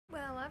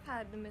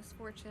had the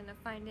misfortune of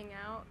finding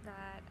out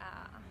that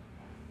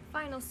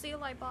final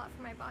seal I bought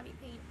for my body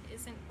paint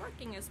isn't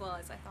working as well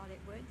as I thought it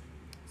would.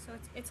 So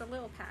it's a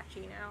little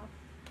patchy now,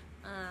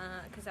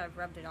 because I've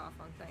rubbed it off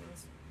on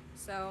things.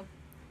 So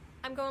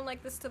I'm going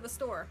like this to the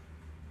store.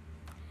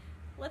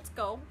 Let's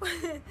go.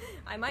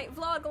 I might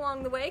vlog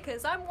along the way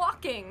because I'm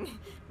walking.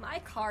 My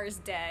car's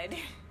dead.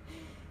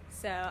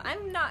 So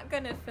I'm not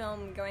gonna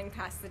film going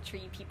past the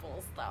tree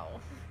peoples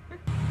though.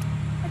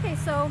 Okay,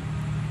 so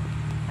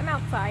I'm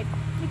outside.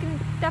 You can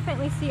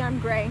definitely see I'm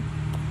gray.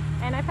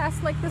 And I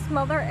passed like this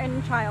mother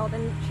and child,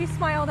 and she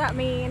smiled at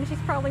me, and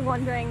she's probably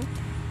wondering,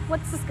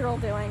 what's this girl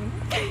doing?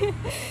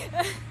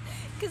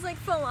 Cause like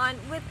full on,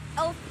 with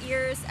elf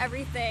ears,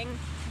 everything,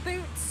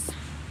 boots,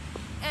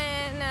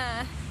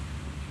 and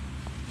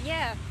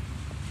yeah,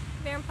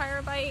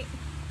 vampire bite.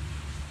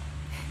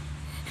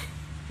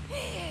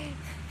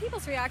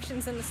 People's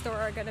reactions in the store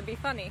are gonna be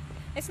funny.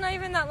 It's not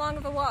even that long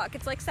of a walk,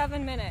 it's like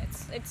 7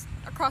 minutes. It's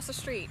across the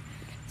street.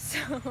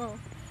 So,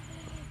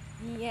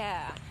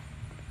 yeah.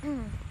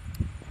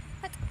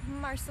 That's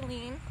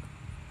Marceline.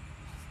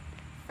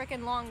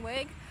 Frickin' long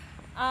wig.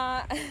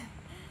 But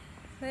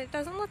it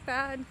doesn't look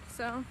bad,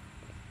 so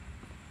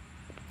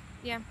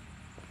yeah.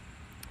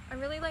 I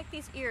really like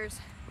these ears.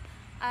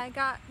 I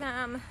got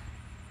them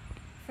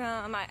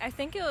from, I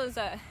think it was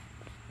a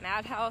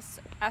Madhouse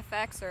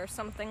FX or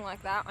something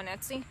like that on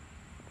Etsy.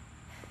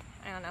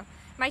 I don't know.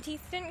 My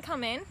teeth didn't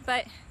come in,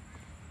 but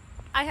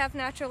I have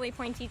naturally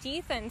pointy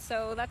teeth, and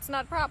so that's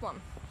not a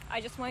problem. I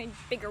just wanted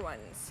bigger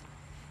ones.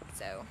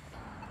 So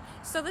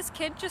this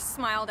kid just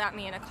smiled at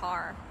me in a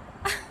car.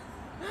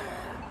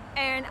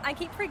 And I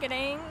keep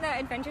forgetting that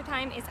Adventure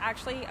Time is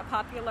actually a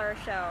popular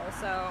show,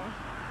 so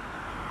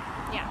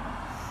yeah.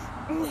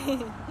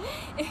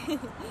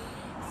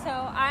 So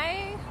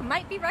I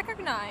might be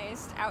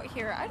recognized out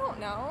here, I don't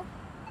know.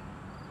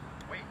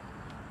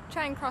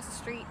 Try and cross the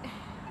street.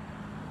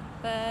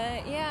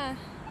 But yeah.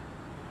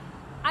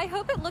 I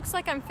hope it looks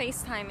like I'm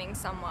FaceTiming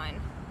someone.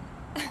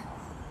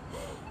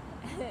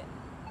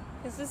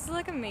 Because this is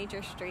like a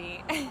major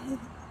street.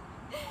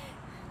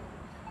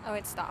 Oh,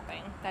 it's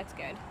stopping. That's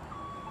good.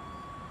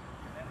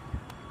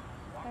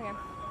 Okay.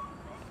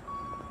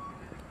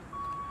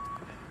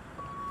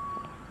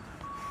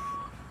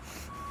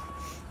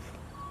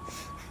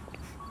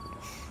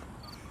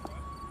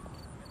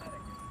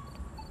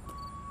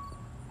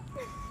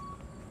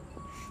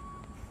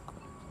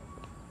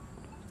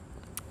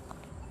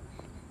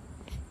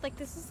 Like,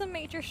 this is a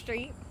major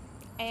street,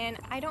 and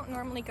I don't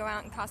normally go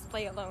out and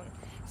cosplay alone.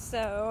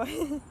 So,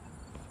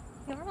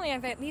 normally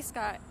I've at least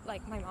got,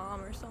 like, my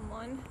mom or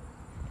someone,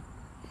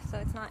 so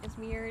it's not as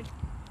weird.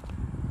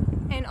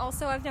 And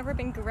also, I've never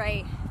been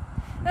gray.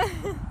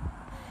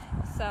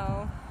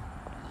 So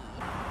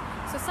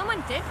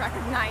someone did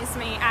recognize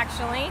me,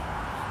 actually.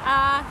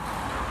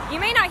 You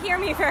may not hear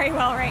me very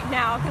well right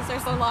now, because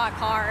there's a lot of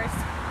cars.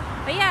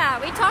 But yeah,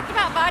 we talked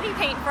about body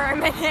paint for a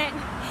minute,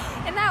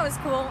 and that was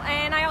cool,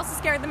 and I also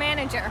scared the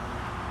manager.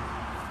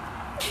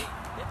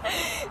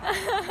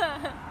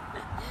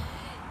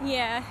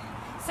 Yeah,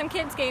 some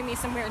kids gave me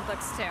some weird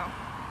looks too,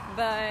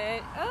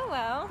 but oh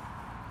well.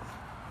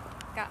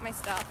 Got my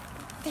stuff.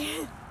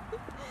 You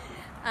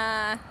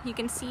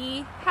can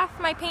see half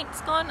my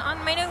paint's gone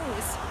on my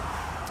nose.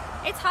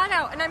 It's hot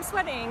out and I'm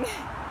sweating,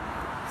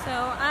 so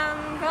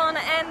I'm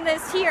gonna end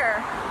this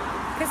here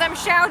because I'm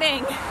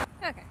shouting.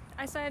 Okay,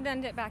 I said I'd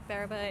end it back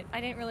there, but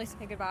I didn't really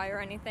say goodbye or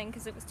anything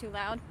because it was too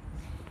loud.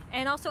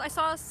 And also I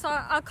saw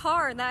a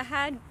car that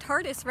had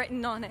TARDIS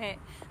written on it,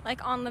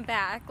 like on the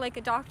back, like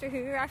a Doctor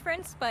Who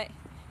reference, but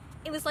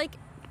it was like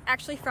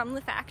actually from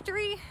the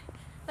factory.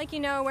 Like, you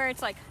know, where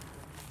it's like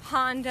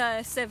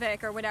Honda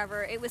Civic or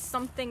whatever. It was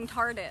something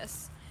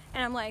TARDIS.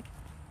 And I'm like,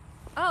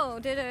 oh,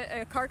 did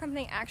a car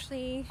company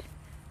actually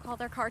call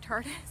their car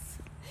TARDIS?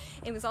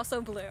 It was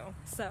also blue,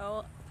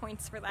 so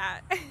points for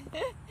that.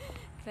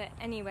 But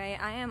anyway,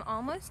 I am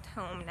almost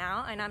home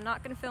now, and I'm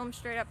not going to film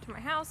straight up to my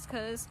house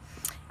because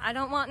I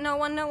don't want no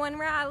one knowing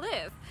where I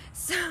live.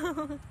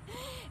 So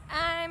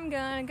I'm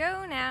gonna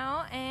go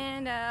now,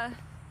 and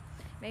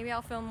maybe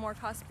I'll film more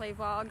cosplay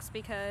vlogs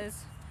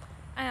because,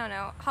 I don't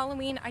know,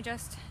 Halloween I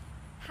just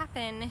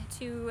happen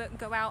to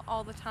go out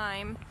all the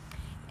time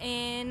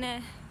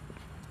in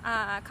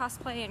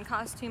cosplay and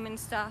costume and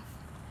stuff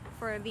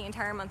for the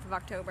entire month of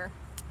October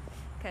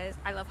because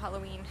I love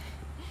Halloween.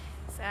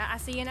 So I'll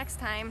see you next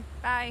time.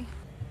 Bye.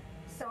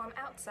 So I'm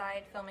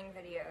outside filming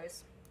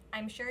videos.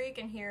 I'm sure you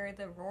can hear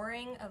the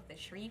roaring of the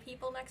tree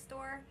people next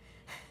door.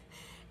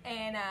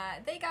 And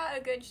they got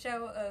a good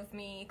show of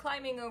me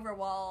climbing over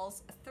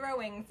walls,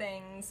 throwing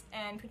things,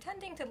 and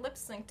pretending to lip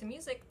sync to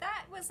music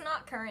that was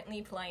not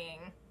currently playing.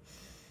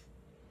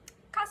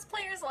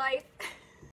 Cosplayer's life.